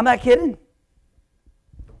 Now, I'm not kidding.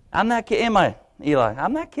 I'm not kidding. Am I, Eli?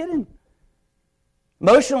 I'm not kidding.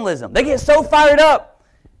 Emotionalism. They get so fired up.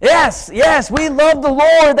 Yes, we love the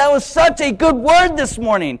Lord. That was such a good word this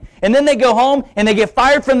morning. And then they go home and they get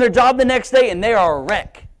fired from their job the next day and they are a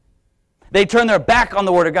wreck. They turn their back on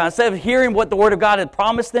the Word of God. Instead of hearing what the Word of God had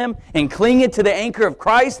promised them and clinging to the anchor of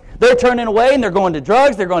Christ, they're turning away and they're going to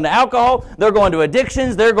drugs, they're going to alcohol, they're going to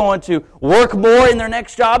addictions, they're going to work more in their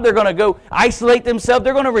next job, they're going to go isolate themselves,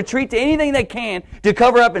 they're going to retreat to anything they can to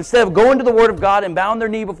cover up instead of going to the Word of God and bowing their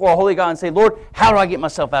knee before a holy God and say, Lord, how do I get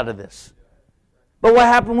myself out of this? But what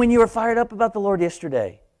happened when you were fired up about the Lord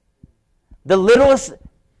yesterday? The littlest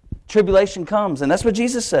tribulation comes, and that's what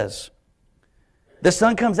Jesus says. The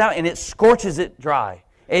sun comes out and it scorches it dry.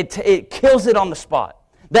 It kills it on the spot.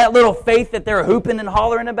 That little faith that they're hooping and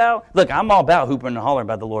hollering about. Look, I'm all about hooping and hollering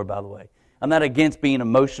about the Lord, by the way. I'm not against being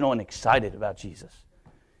emotional and excited about Jesus.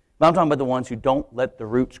 But I'm talking about the ones who don't let the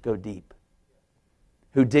roots go deep.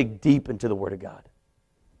 Who dig deep into the Word of God.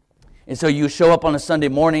 And so you show up on a Sunday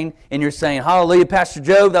morning and you're saying, hallelujah, Pastor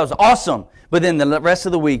Joe, that was awesome. But then the rest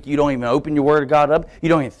of the week, you don't even open your Word of God up. You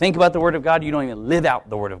don't even think about the Word of God. You don't even live out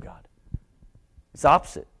the Word of God. It's the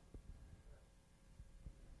opposite.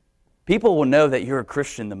 People will know that you're a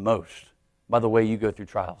Christian the most by the way you go through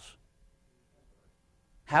trials.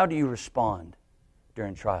 How do you respond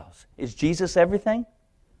during trials? Is Jesus everything?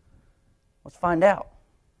 Let's find out.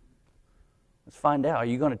 Let's find out. Are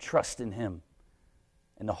you going to trust in Him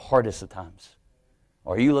in the hardest of times?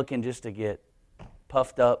 Or are you looking just to get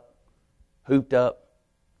puffed up, hooped up,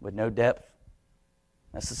 with no depth?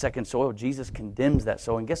 That's the second soil. Jesus condemns that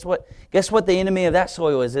soil. And guess what? Guess what the enemy of that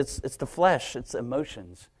soil is? It's the flesh. It's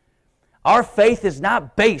emotions. Our faith is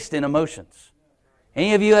not based in emotions.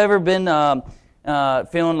 Any of you ever been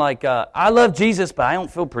feeling like, I love Jesus, but I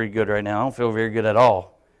don't feel pretty good right now. I don't feel very good at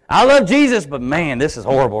all. I love Jesus, but man, this is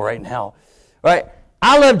horrible right now. Right?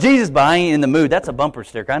 I love Jesus, but I ain't in the mood. That's a bumper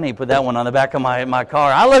sticker. I need to put that one on the back of my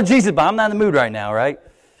car. I love Jesus, but I'm not in the mood right now, right?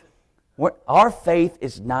 Our faith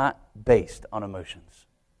is not based on emotions.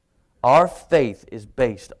 Our faith is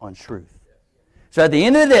based on truth. So at the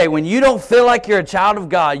end of the day, when you don't feel like you're a child of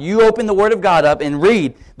God, you open the Word of God up and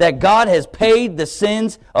read that God has paid the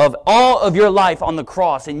sins of all of your life on the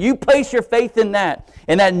cross. And you place your faith in that,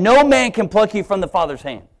 and that no man can pluck you from the Father's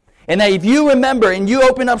hand. And that if you remember and you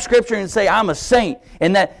open up Scripture and say, I'm a saint,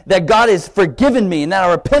 and that God has forgiven me, and that I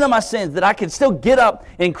repent of my sins, that I can still get up.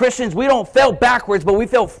 And Christians, we don't fail backwards, but we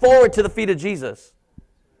fail forward to the feet of Jesus.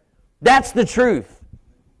 That's the truth.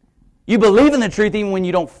 You believe in the truth even when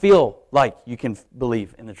you don't feel like you can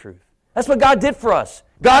believe in the truth. That's what God did for us.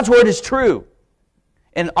 God's Word is true.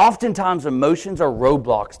 And oftentimes emotions are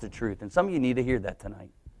roadblocks to truth. And some of you need to hear that tonight.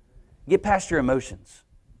 Get past your emotions.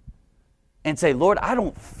 And say, Lord, I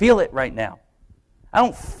don't feel it right now. I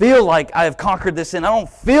don't feel like I have conquered this sin. I don't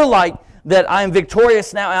feel like that I am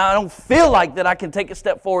victorious now. I don't feel like that I can take a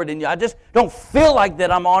step forward in you. I just don't feel like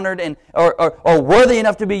that I'm honored or worthy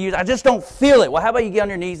enough to be used. I just don't feel it. Well, how about you get on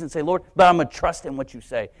your knees and say, Lord, but I'm going to trust in what you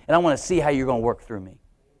say. And I want to see how you're going to work through me.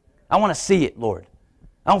 I want to see it, Lord.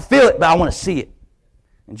 I don't feel it, but I want to see it.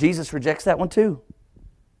 And Jesus rejects that one too.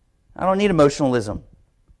 I don't need emotionalism.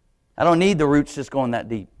 I don't need the roots just going that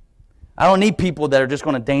deep. I don't need people that are just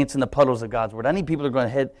going to dance in the puddles of God's Word. I need people that are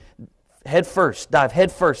going to dive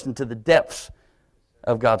head first into the depths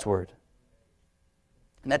of God's Word.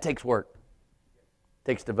 And that takes work. It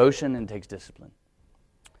takes devotion and takes discipline.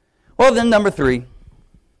 Well, then number 3,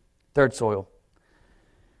 third soil.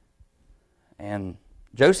 And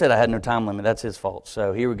Joe said I had no time limit. That's his fault.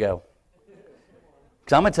 So here we go.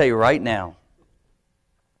 Because I'm going to tell you right now,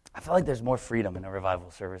 I feel like there's more freedom in a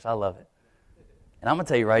revival service. I love it. And I'm going to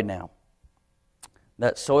tell you right now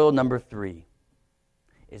that soil number 3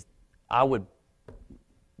 is,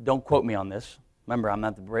 don't quote me on this. Remember, I'm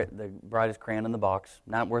not the brightest crayon in the box.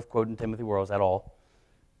 Not worth quoting Timothy Worrells at all.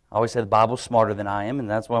 I always say the Bible's smarter than I am, and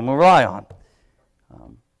that's what I'm going to rely on.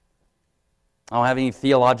 I don't have any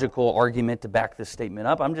theological argument to back this statement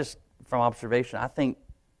up. I'm just, from observation, I think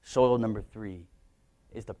soil number 3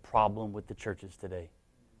 is the problem with the churches today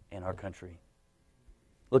in our country.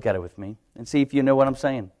 Look at it with me and see if you know what I'm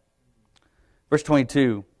saying. Verse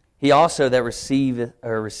 22, he also that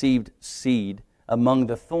received seed among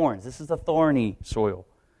the thorns. This is the thorny soil.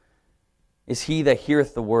 Is he that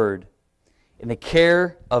heareth the word, in the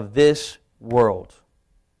care of this world,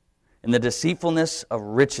 in the deceitfulness of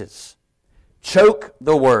riches, choke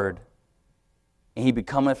the word, and he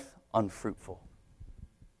becometh unfruitful.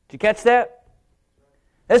 Did you catch that?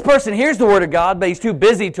 This person hears the word of God, but he's too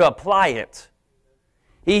busy to apply it.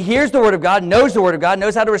 He hears the word of God, knows the word of God,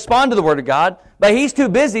 knows how to respond to the word of God, but he's too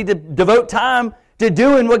busy to devote time to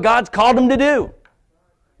doing what God's called him to do.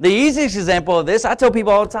 The easiest example of this, I tell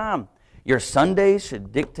people all the time, your Sundays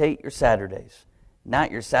should dictate your Saturdays,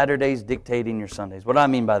 not your Saturdays dictating your Sundays. What do I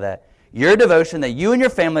mean by that? Your devotion that you and your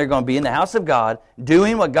family are going to be in the house of God,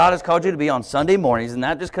 doing what God has called you to be on Sunday mornings, and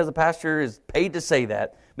not just because the pastor is paid to say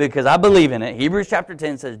that, because I believe in it. Hebrews chapter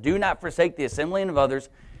 10 says, do not forsake the assembling of others,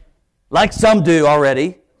 like some do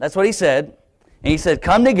already. That's what he said. And he said,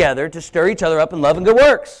 come together to stir each other up in love and good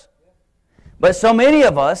works. But so many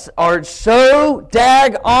of us are so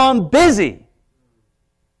daggone busy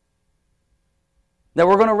that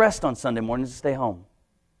we're going to rest on Sunday mornings and stay home.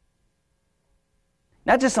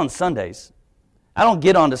 Not just on Sundays. I don't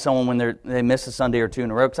get on to someone when they miss a Sunday or two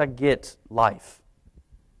in a row because I get life.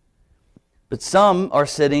 But some are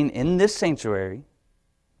sitting in this sanctuary.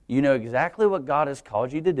 You know exactly what God has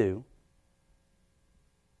called you to do,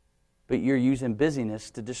 but you're using busyness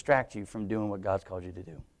to distract you from doing what God's called you to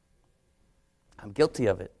do. I'm guilty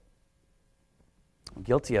of it.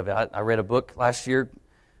 I read a book last year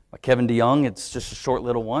by Kevin DeYoung. It's just a short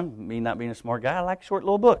little one. Me not being a smart guy, I like short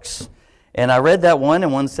little books. And I read that one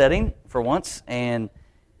in one setting for once, and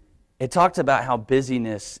it talked about how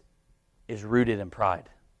busyness is rooted in pride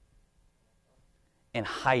and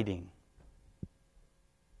hiding.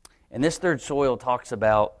 And this third soil talks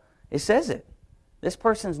about, it says it. This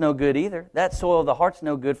person's no good either. That soil of the heart's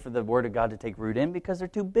no good for the Word of God to take root in because they're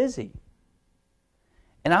too busy.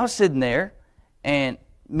 And I was sitting there, and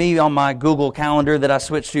me on my Google Calendar that I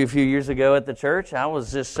switched to a few years ago at the church, I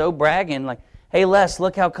was just so bragging, like, hey, Les,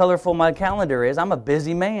 look how colorful my calendar is. I'm a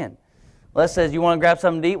busy man. Les says, you want to grab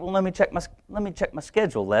something to eat? Well, let me check my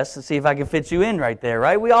schedule, Les, to see if I can fit you in right there,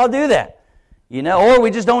 right? We all do that. You know, or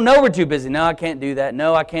we just don't know we're too busy. No, I can't do that.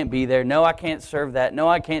 No, I can't be there. No, I can't serve that. No,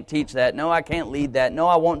 I can't teach that. No, I can't lead that. No,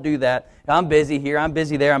 I won't do that. I'm busy here. I'm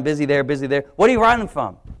busy there. I'm busy there. Busy there. What are you running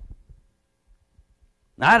from?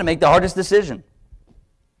 I had to make the hardest decision.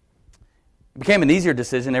 It became an easier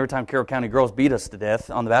decision every time Carroll County girls beat us to death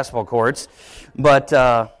on the basketball courts. But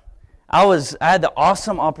I had the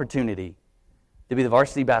awesome opportunity to be the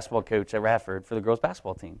varsity basketball coach at Radford for the girls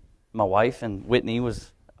basketball team. My wife and Whitney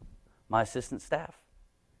was my assistant staff.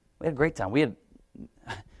 We had a great time.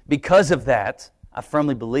 Because of that, I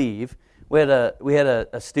firmly believe, we had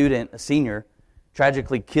a student, a senior,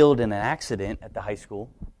 tragically killed in an accident at the high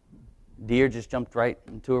school. Deer just jumped right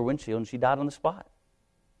into her windshield and she died on the spot.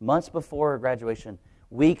 Months before her graduation,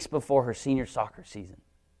 weeks before her senior soccer season.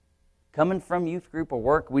 Coming from youth group or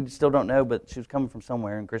work, we still don't know, but she was coming from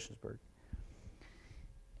somewhere in Christiansburg.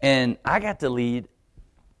 And I got to lead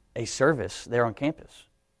a service there on campus.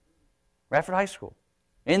 Radford High School,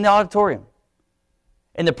 in the auditorium.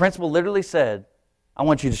 And the principal literally said, I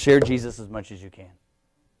want you to share Jesus as much as you can.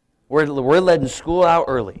 We're letting school out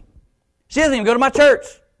early. She doesn't even go to my church.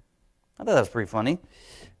 I thought that was pretty funny.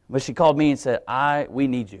 But she called me and said, we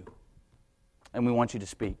need you. And we want you to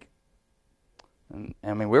speak. And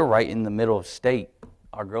I mean, we were right in the middle of state,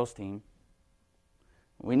 our girls team.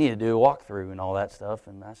 We need to do a walkthrough and all that stuff.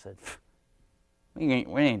 And I said, we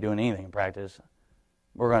ain't doing anything in practice.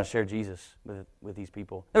 We're going to share Jesus with these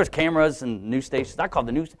people. There was cameras and news stations. I called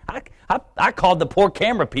the poor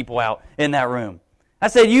camera people out in that room. I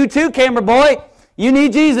said, you too, camera boy. You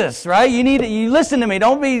need Jesus, right? You listen to me.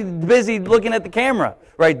 Don't be busy looking at the camera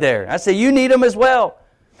right there. I said, you need him as well.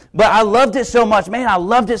 But I loved it so much. Man, I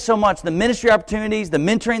loved it so much. The ministry opportunities, the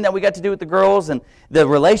mentoring that we got to do with the girls, and the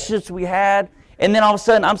relationships we had. And then all of a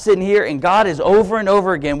sudden, I'm sitting here, and God is over and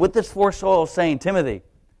over again with this four soil saying, Timothy,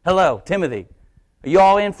 hello, Timothy. Are you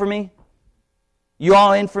all in for me? You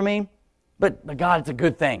all in for me? But God, it's a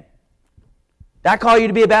good thing. Did I call you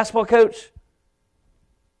to be a basketball coach?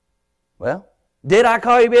 Well, did I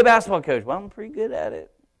call you to be a basketball coach? Well, I'm pretty good at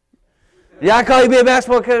it. Did I call you to be a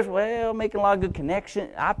basketball coach? Well, making a lot of good connection.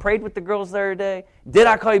 I prayed with the girls the other day. Did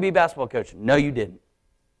I call you to be a basketball coach? No, you didn't.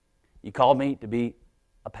 You called me to be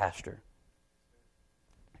a pastor.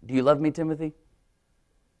 Do you love me, Timothy?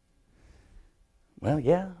 Well,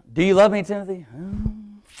 yeah. Do you love me, Timothy?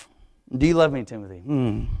 Do you love me, Timothy?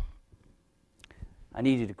 I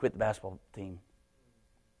need you to quit the basketball team.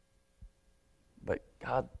 But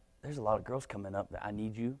God, there's a lot of girls coming up that I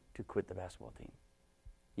need you to quit the basketball team.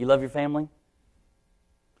 You love your family?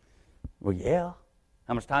 Well, yeah.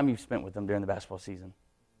 How much time you've spent with them during the basketball season?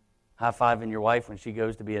 High-fiving your wife when she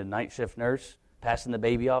goes to be a night shift nurse, passing the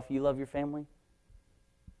baby off. You love your family?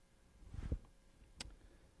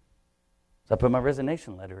 So I put my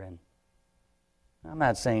resignation letter in. I'm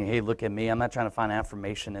not saying, hey, look at me. I'm not trying to find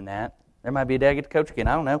affirmation in that. There might be a day I get to coach again.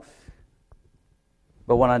 I don't know.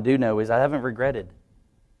 But what I do know is I haven't regretted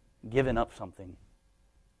giving up something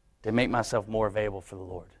to make myself more available for the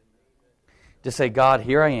Lord. To say, God,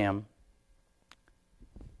 here I am.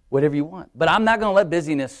 Whatever you want. But I'm not going to let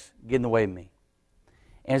busyness get in the way of me.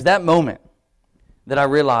 And it's that moment that I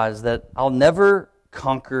realized that I'll never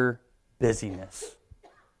conquer busyness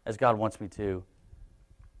as God wants me to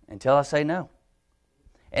until I say no.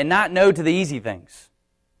 And not no to the easy things.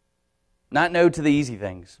 Not no to the easy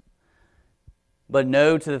things. But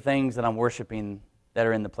no to the things that I'm worshiping that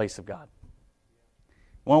are in the place of God.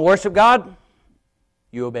 You want to worship God?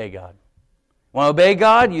 You obey God. You want to obey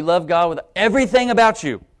God? You love God with everything about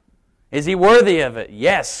you. Is He worthy of it?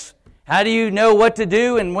 Yes. How do you know what to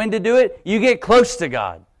do and when to do it? You get close to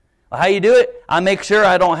God. How you do it? I make sure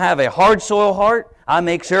I don't have a hard soil heart. I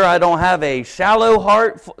make sure I don't have a shallow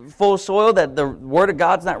heart full of soil, that the Word of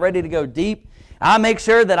God's not ready to go deep. I make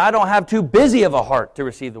sure that I don't have too busy of a heart to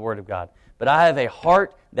receive the Word of God. But I have a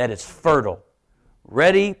heart that is fertile,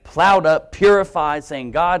 ready, plowed up, purified,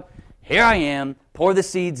 saying, God, here I am, pour the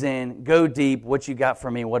seeds in, go deep, what you got for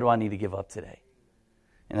me, what do I need to give up today?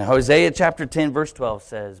 And Hosea chapter 10, verse 12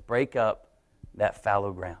 says, break up that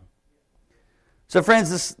fallow ground. So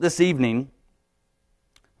friends, this evening,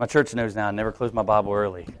 my church knows now I never close my Bible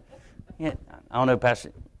early. Yeah, I don't know,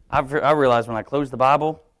 Pastor, I realize when I close the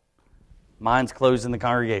Bible, mine's closed in the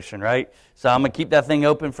congregation, right? So I'm going to keep that thing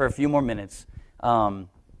open for a few more minutes. Y'all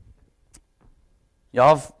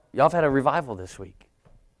have had a revival this week.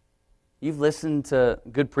 You've listened to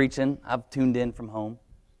good preaching. I've tuned in from home.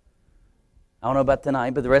 I don't know about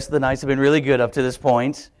tonight, but the rest of the nights have been really good up to this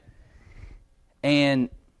point. And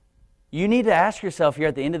you need to ask yourself here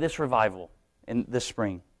at the end of this revival in this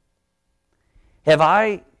spring, have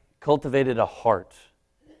I cultivated a heart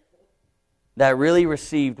that really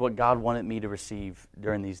received what God wanted me to receive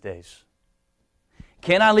during these days?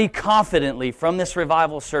 Can I leave confidently from this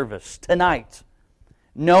revival service tonight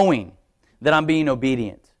knowing that I'm being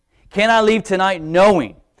obedient? Can I leave tonight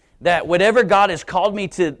knowing that whatever God has called me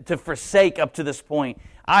to forsake up to this point,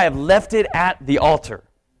 I have left it at the altar?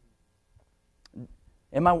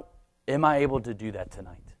 Am I able to do that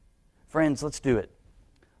tonight? Friends, let's do it.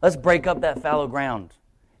 Let's break up that fallow ground.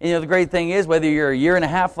 And the great thing is, whether you're a year and a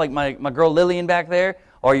half like my girl Lillian back there,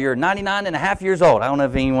 or you're 99 and a half years old. I don't know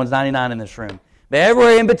if anyone's 99 in this room. But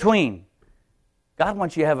everywhere in between, God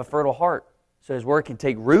wants you to have a fertile heart so His Word can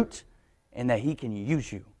take root and that He can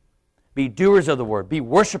use you. Be doers of the Word. Be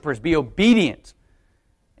worshipers. Be obedient.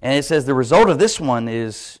 And it says the result of this one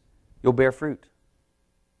is you'll bear fruit.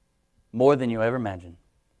 More than you'll ever imagine.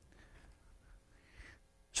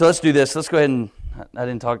 So let's do this. Let's go ahead and, I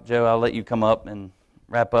didn't talk, Joe. I'll let you come up and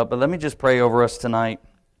wrap up. But let me just pray over us tonight.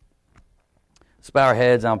 Let's bow our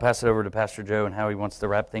heads. I'll pass it over to Pastor Joe and how he wants to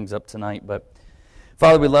wrap things up tonight. But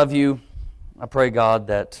Father, we love you. I pray, God,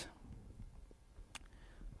 that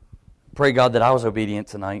I was obedient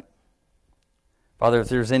tonight. Father, if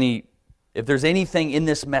there's anything in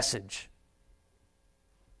this message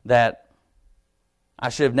that I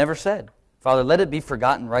should have never said, Father, let it be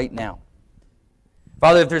forgotten right now.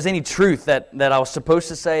 Father, if there's any truth that I was supposed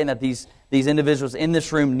to say and that these individuals in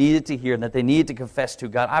this room needed to hear and that they needed to confess to,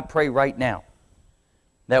 God, I pray right now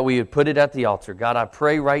that we would put it at the altar. God, I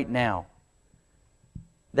pray right now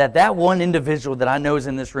that one individual that I know is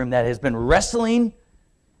in this room that has been wrestling,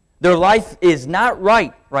 their life is not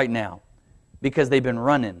right now because they've been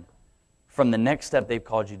running from the next step they've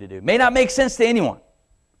called you to do. May not make sense to anyone.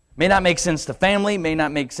 May not make sense to family, may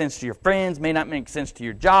not make sense to your friends, may not make sense to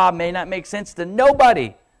your job, may not make sense to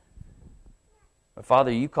nobody. But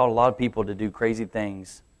Father, you called a lot of people to do crazy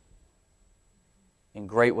things, and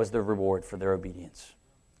great was the reward for their obedience.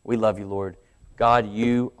 We love you, Lord. God,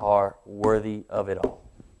 you are worthy of it all.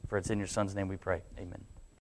 For it's in your Son's name we pray. Amen.